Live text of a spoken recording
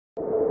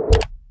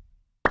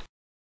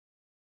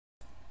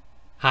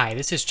Hi,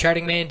 this is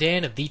Charting Man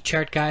Dan of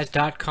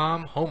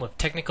thechartguys.com, home of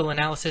technical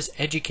analysis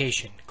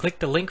education. Click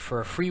the link for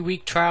a free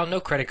week trial, no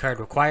credit card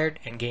required,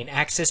 and gain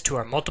access to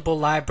our multiple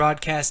live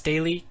broadcasts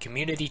daily,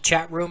 community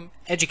chat room,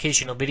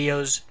 educational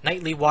videos,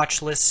 nightly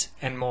watch lists,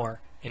 and more.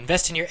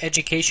 Invest in your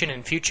education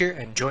and future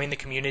and join the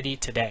community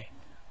today.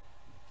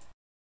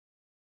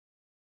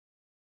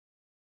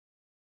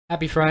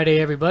 Happy Friday,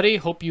 everybody.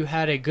 Hope you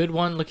had a good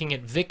one looking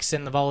at VIX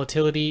and the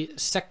volatility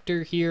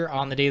sector here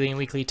on the daily and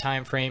weekly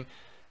time frame.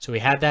 So we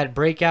had that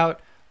breakout,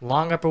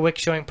 long upper wick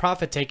showing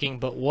profit taking,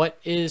 but what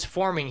is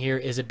forming here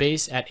is a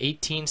base at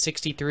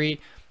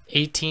 1863,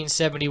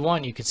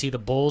 1871. You can see the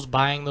bulls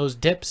buying those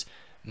dips,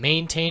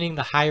 maintaining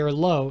the higher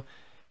low,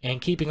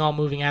 and keeping all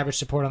moving average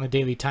support on the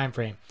daily time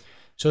frame.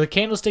 So the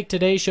candlestick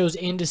today shows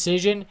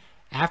indecision.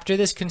 After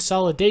this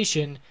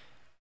consolidation,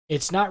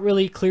 it's not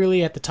really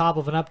clearly at the top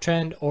of an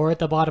uptrend or at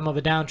the bottom of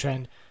a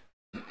downtrend.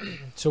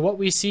 So what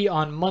we see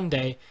on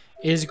Monday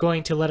is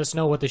going to let us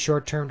know what the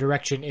short-term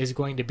direction is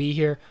going to be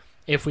here.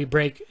 If we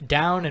break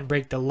down and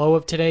break the low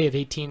of today of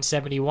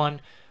 1871,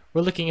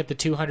 we're looking at the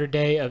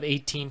 200-day of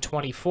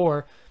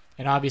 1824.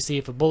 And obviously,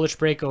 if a bullish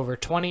break over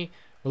 20,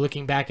 we're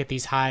looking back at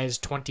these highs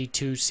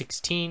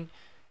 2216,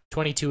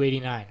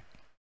 2289.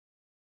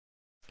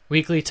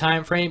 Weekly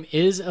time frame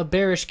is a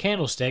bearish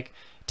candlestick.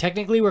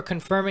 Technically, we're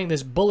confirming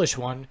this bullish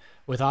one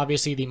with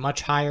obviously the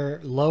much higher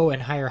low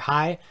and higher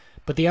high,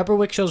 but the upper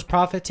wick shows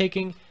profit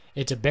taking.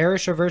 It's a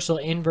bearish reversal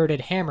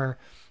inverted hammer.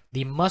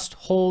 The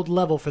must-hold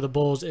level for the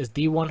bulls is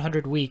the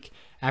 100 week.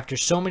 After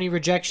so many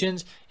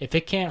rejections, if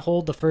it can't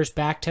hold the first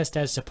back test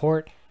as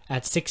support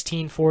at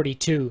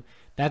 1642,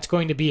 that's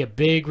going to be a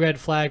big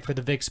red flag for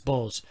the VIX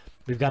bulls.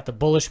 We've got the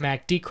bullish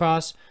MACD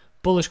cross,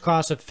 bullish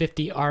cross of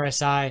 50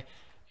 RSI,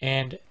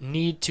 and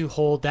need to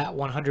hold that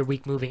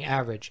 100-week moving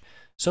average.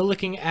 So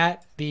looking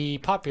at the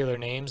popular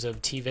names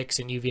of TVIX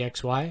and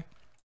UVXY,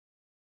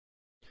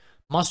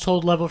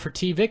 must-hold level for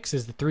TVIX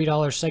is the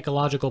 $3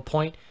 psychological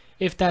point.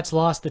 If that's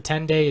lost, the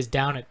 10-day is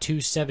down at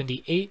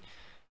 278.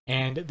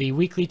 And the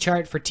weekly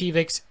chart for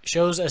TVIX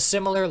shows a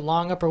similar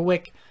long upper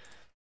wick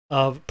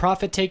of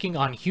profit taking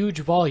on huge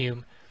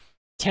volume.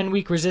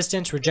 10-week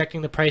resistance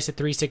rejecting the price at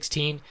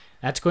 316.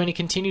 That's going to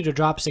continue to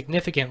drop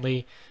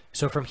significantly.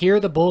 So from here,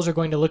 the bulls are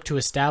going to look to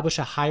establish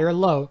a higher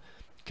low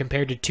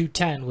compared to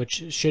 210,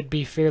 which should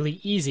be fairly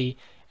easy,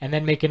 and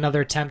then make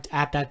another attempt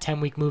at that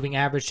 10-week moving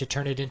average to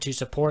turn it into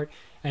support.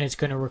 And it's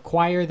going to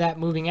require that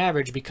moving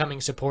average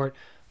becoming support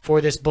for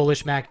this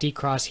bullish MACD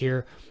cross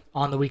here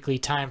on the weekly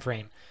time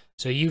frame.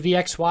 So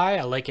UVXY,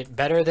 I like it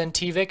better than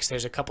TVIX.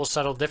 There's a couple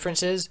subtle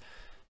differences.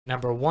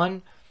 Number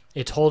one,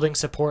 it's holding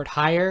support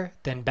higher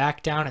than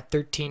back down at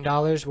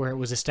 $13 where it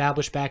was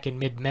established back in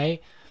mid-May.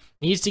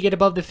 Needs to get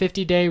above the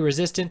 50-day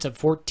resistance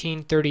of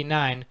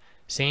 1439.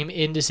 Same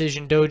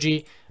indecision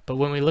doji, but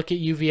when we look at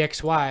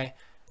UVXY,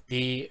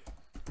 the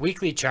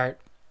weekly chart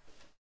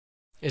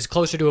is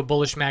closer to a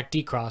bullish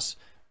MACD cross.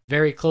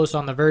 Very close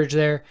on the verge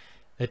there.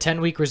 The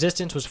 10-week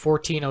resistance was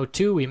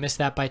 1402. We missed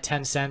that by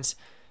 10 cents.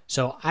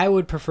 So I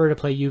would prefer to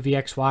play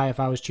UVXY if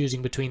I was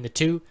choosing between the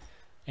two.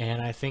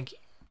 And I think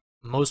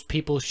most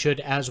people should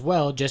as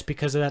well, just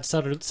because of that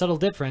subtle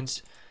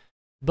difference.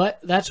 But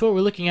that's what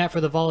we're looking at for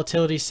the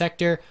volatility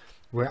sector.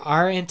 We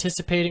are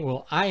anticipating,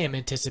 well, I am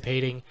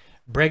anticipating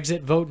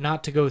Brexit vote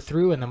not to go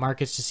through and the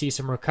markets to see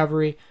some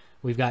recovery.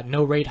 We've got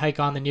no rate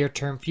hike on the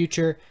near-term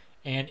future.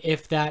 And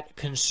if that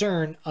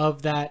concern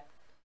of that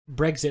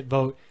Brexit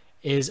vote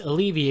is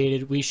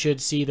alleviated, we should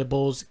see the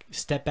bulls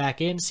step back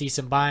in, see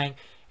some buying,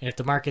 and if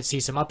the market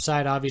sees some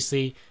upside,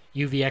 obviously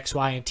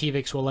UVXY and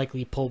TVIX will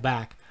likely pull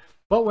back.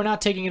 But we're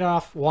not taking it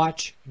off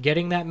watch.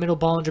 Getting that middle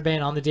Bollinger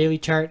Band on the daily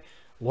chart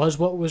was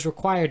what was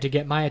required to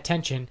get my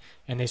attention,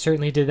 and they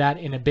certainly did that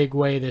in a big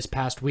way this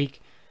past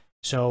week.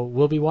 So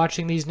we'll be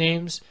watching these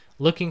names,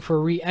 looking for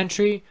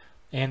re-entry,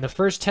 and the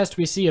first test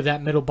we see of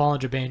that middle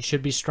Bollinger Band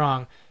should be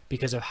strong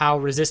because of how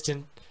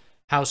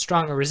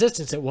strong a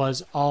resistance it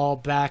was all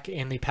back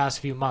in the past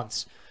few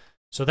months.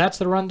 So that's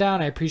the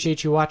rundown. I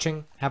appreciate you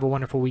watching. Have a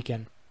wonderful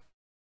weekend.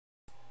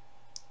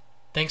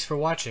 Thanks for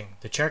watching.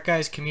 The Chart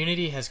Guys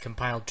community has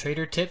compiled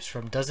trader tips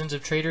from dozens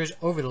of traders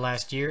over the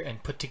last year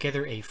and put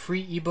together a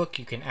free ebook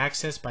you can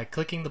access by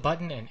clicking the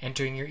button and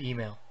entering your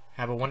email.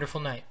 Have a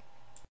wonderful night.